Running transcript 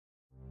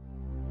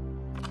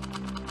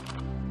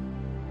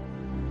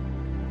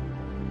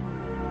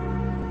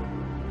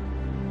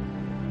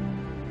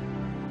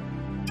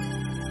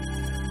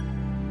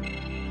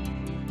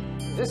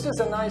This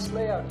is a nice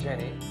layout,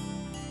 Jenny.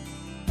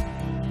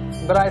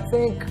 But I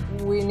think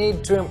we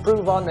need to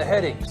improve on the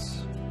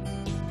headings.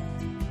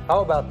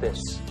 How about this?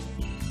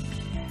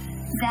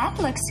 That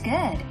looks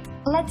good.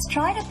 Let's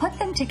try to put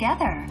them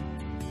together.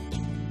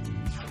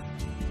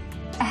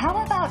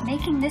 How about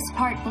making this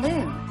part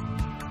blue?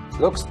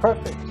 Looks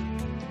perfect.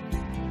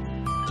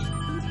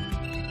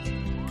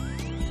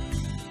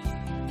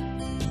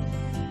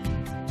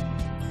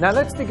 Now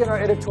let's begin our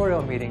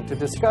editorial meeting to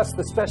discuss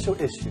the special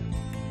issue,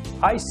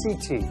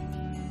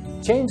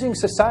 ICT, Changing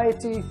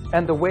Society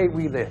and the Way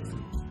We Live.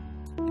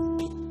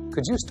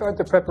 Could you start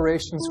the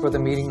preparations for the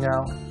meeting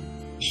now?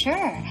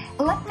 Sure,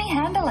 let me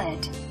handle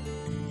it.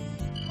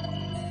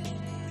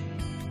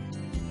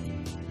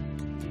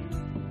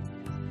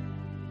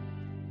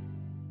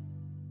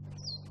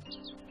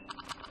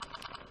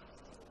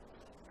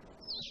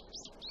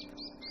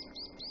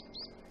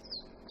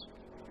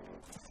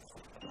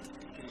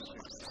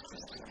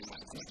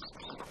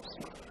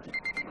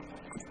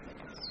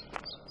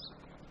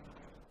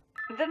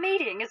 The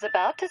meeting is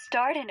about to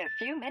start in a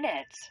few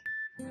minutes.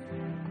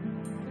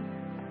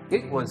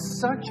 It was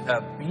such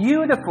a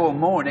beautiful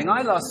morning,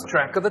 I lost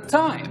track of the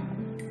time.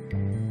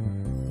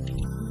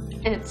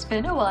 It's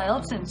been a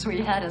while since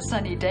we had a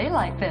sunny day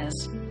like this.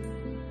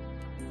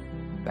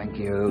 Thank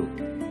you.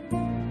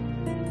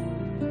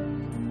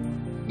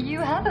 You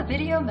have a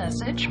video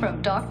message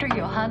from Dr.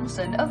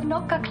 Johansson of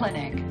Nokka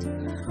Clinic.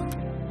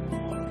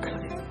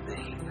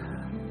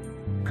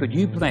 Could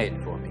you play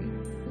it for me?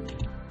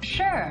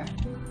 Sure.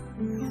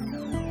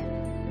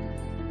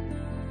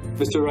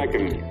 Mr.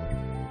 Räikkönen,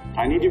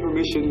 I need your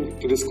permission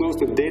to disclose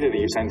the data that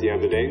you sent the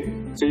other day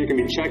so you can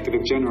be checked at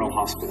the General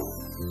Hospital.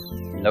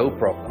 No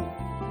problem.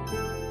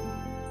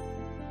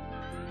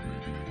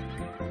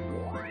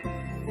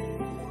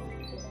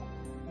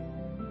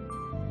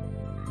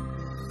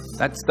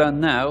 That's done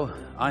now.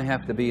 I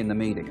have to be in the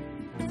meeting.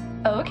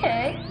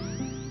 Okay.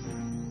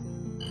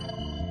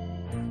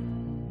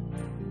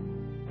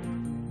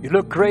 You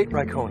look great,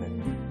 Räikkönen.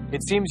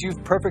 It seems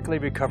you've perfectly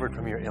recovered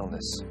from your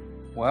illness.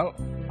 Well,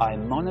 I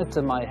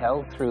monitor my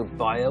health through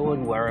bio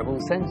and wearable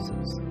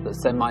sensors that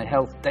send my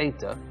health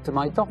data to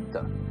my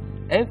doctor.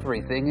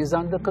 Everything is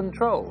under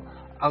control.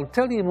 I'll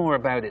tell you more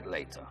about it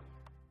later.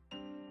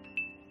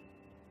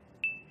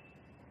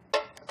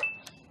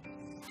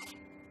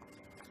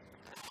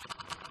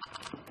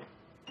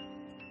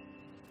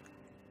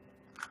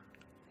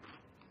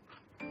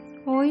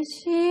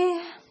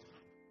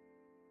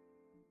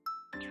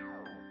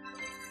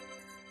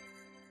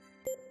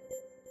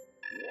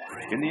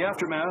 In the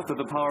aftermath of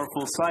the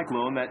powerful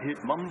cyclone that hit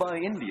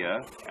Mumbai, India,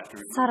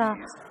 Sarah,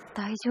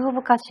 大丈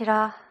夫かし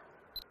ら?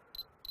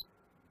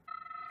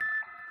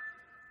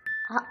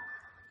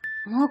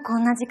 あ、もうこ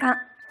んな時間。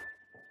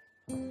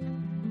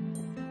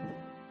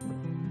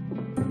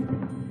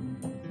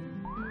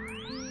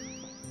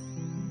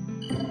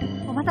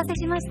お待たせ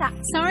しました。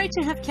 Sorry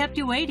to have kept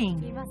you waiting.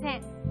 すいませ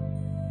ん。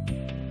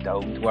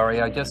 Don't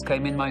worry, I just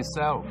came in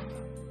myself.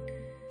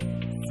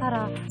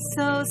 Sarah.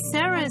 So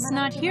Sarah is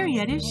not here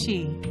yet, is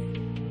she?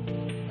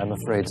 I'm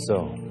afraid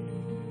so.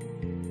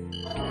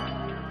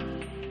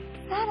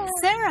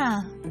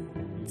 Sarah!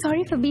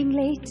 Sorry for being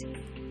late.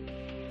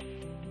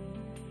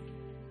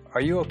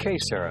 Are you okay,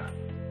 Sarah?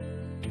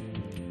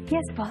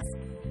 Yes, boss.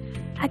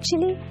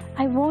 Actually,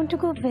 I want to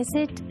go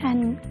visit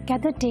and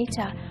gather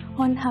data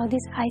on how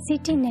this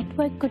ICT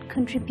network could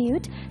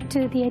contribute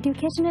to the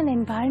educational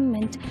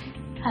environment,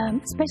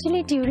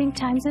 especially during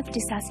times of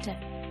disaster.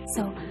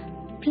 So,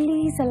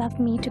 please allow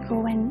me to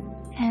go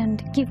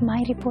and give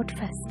my report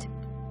first.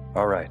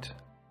 All right.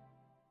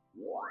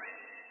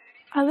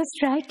 I was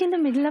right in the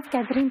middle of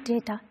gathering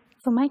data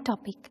for my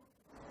topic,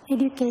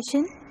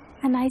 education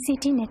and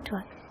ICT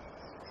network,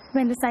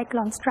 when the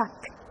cyclone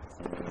struck.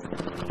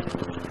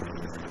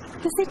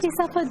 The city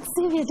suffered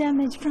severe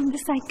damage from the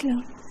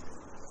cyclone.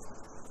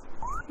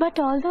 But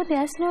although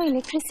there's no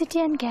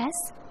electricity and gas,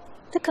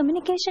 the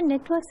communication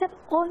networks have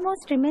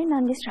almost remained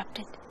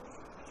undisrupted.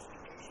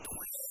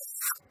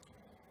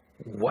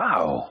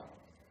 Wow!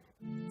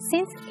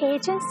 Since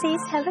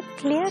agencies have a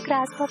clear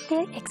grasp of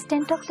the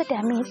extent of the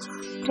damage,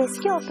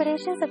 rescue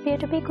operations appear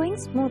to be going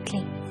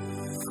smoothly.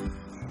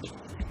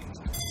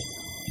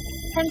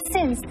 And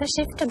since the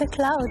shift to the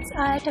clouds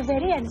are at a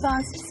very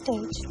advanced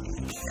stage,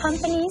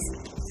 companies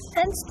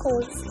and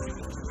schools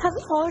have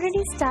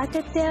already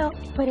started their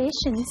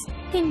operations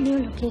in new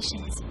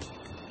locations.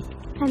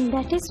 And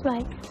that is why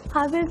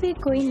I will be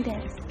going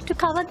there to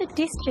cover the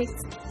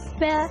districts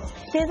where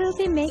they will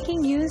be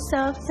making use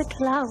of the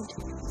cloud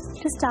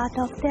to start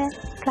off their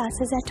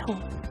classes at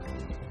home.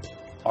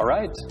 All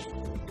right.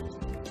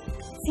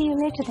 See you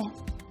later then.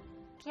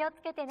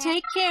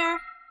 Take care.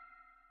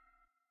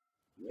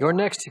 You're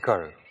next,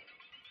 Hikaru.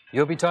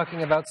 You'll be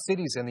talking about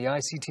cities and the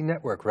ICT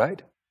network,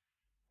 right?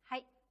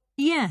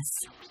 Yes.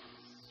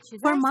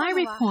 For my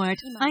report,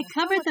 I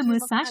covered the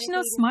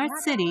Musashino Smart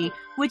City,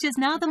 which is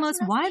now the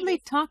most widely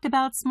talked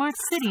about smart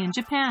city in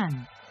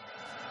Japan.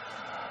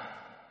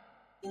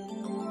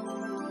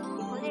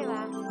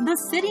 The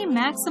city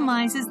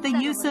maximizes the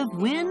use of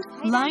wind,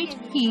 light,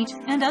 heat,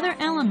 and other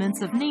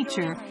elements of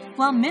nature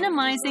while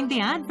minimizing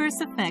the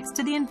adverse effects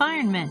to the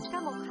environment.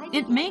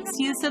 It makes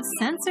use of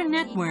sensor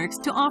networks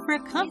to offer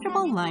a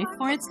comfortable life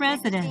for its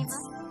residents.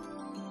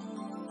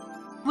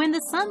 When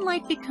the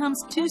sunlight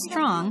becomes too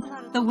strong,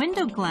 the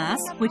window glass,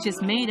 which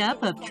is made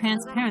up of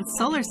transparent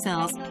solar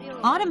cells,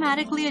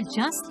 automatically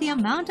adjusts the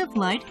amount of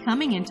light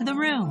coming into the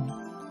room.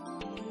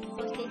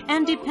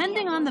 And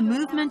depending on the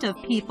movement of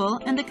people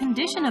and the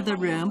condition of the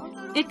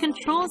room, it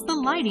controls the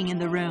lighting in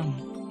the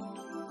room.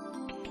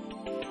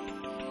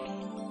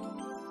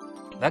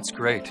 That's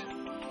great.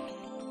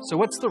 So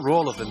what's the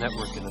role of the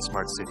network in the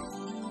smart city?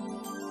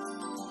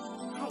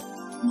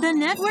 The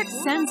network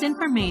sends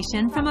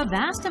information from a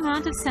vast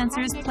amount of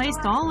sensors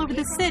placed all over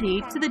the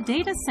city to the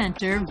data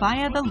center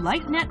via the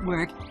light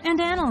network and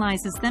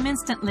analyzes them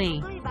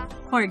instantly.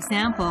 For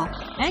example,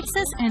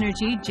 excess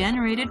energy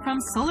generated from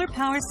solar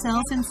power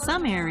cells in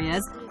some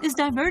areas is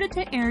diverted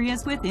to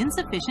areas with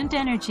insufficient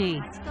energy.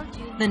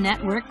 The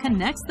network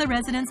connects the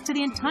residents to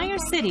the entire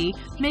city,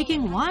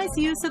 making wise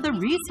use of the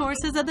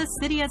resources of the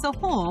city as a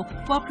whole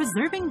while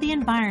preserving the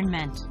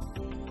environment.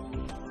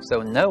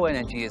 So no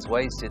energy is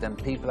wasted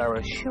and people are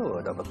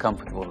assured of a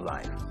comfortable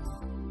life.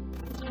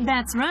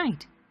 That's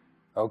right.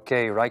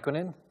 Okay,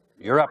 Raikkonen,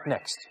 you're up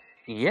next.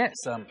 Yes,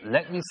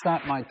 let me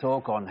start my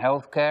talk on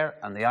healthcare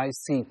and the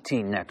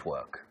ICT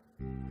network.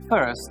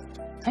 First,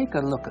 take a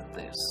look at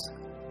this.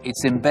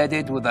 It's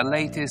embedded with the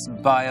latest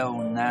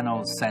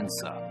bio-nano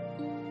sensor.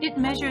 It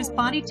measures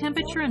body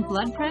temperature and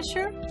blood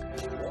pressure?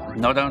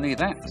 Not only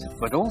that,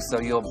 but also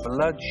your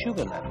blood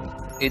sugar level.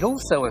 It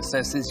also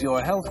assesses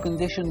your health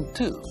condition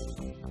too.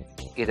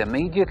 It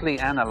immediately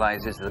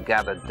analyzes the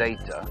gathered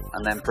data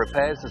and then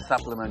prepares the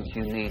supplement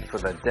you need for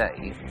the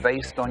day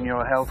based on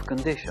your health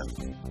condition.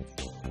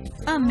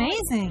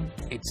 Amazing!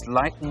 It's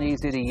light and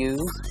easy to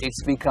use.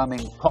 It's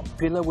becoming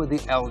popular with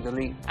the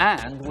elderly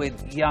and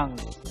with young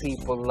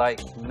people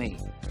like me.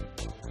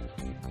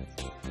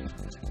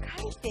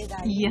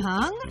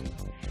 Young?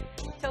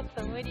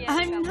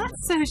 I'm not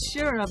so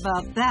sure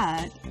about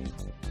that.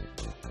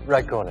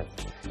 Raikkonen,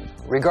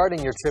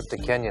 regarding your trip to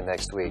Kenya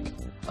next week.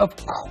 Of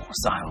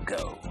course I'll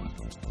go.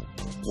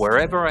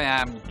 Wherever I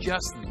am,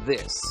 just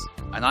this,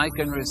 and I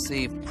can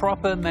receive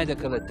proper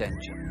medical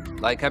attention,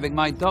 like having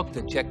my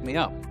doctor check me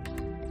up.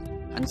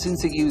 And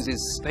since it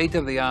uses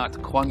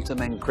state-of-the-art quantum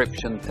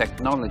encryption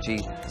technology,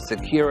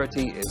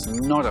 security is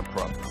not a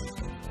problem.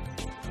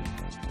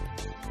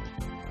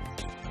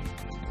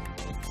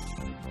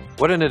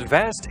 What an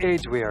advanced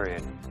age we are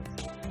in.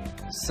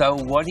 So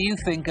what do you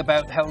think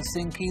about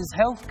Helsinki's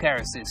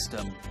healthcare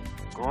system?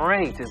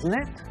 Great, isn't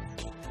it?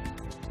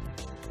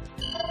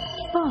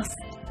 Boss,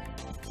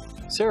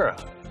 Sarah,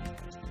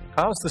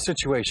 how's the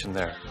situation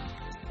there?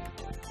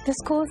 the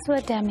schools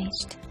were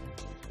damaged.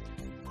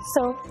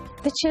 So,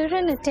 the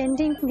children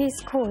attending these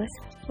schools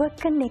were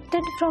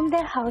connected from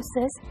their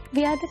houses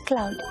via the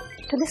cloud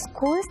to the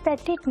schools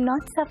that did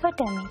not suffer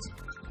damage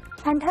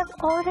and have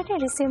already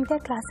resumed their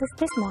classes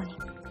this morning.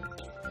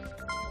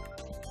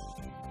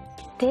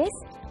 This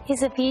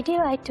is a video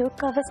I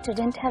took of a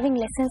student having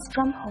lessons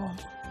from home.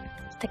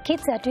 The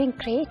kids are doing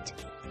great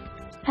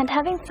and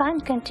having fun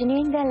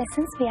continuing their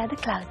lessons via the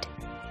cloud.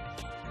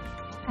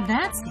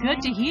 That's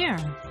good to hear.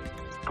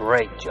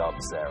 Great job,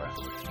 Sarah.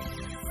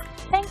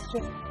 Thank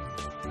you.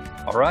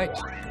 All right.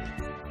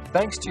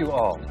 Thanks to you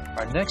all.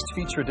 Our next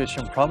feature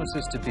edition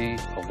promises to be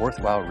a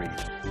worthwhile read.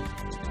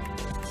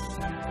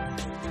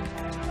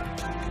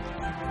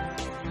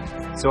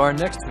 So our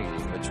next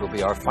meeting, which will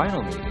be our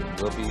final meeting,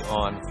 will be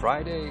on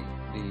Friday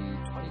the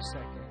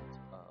 22nd.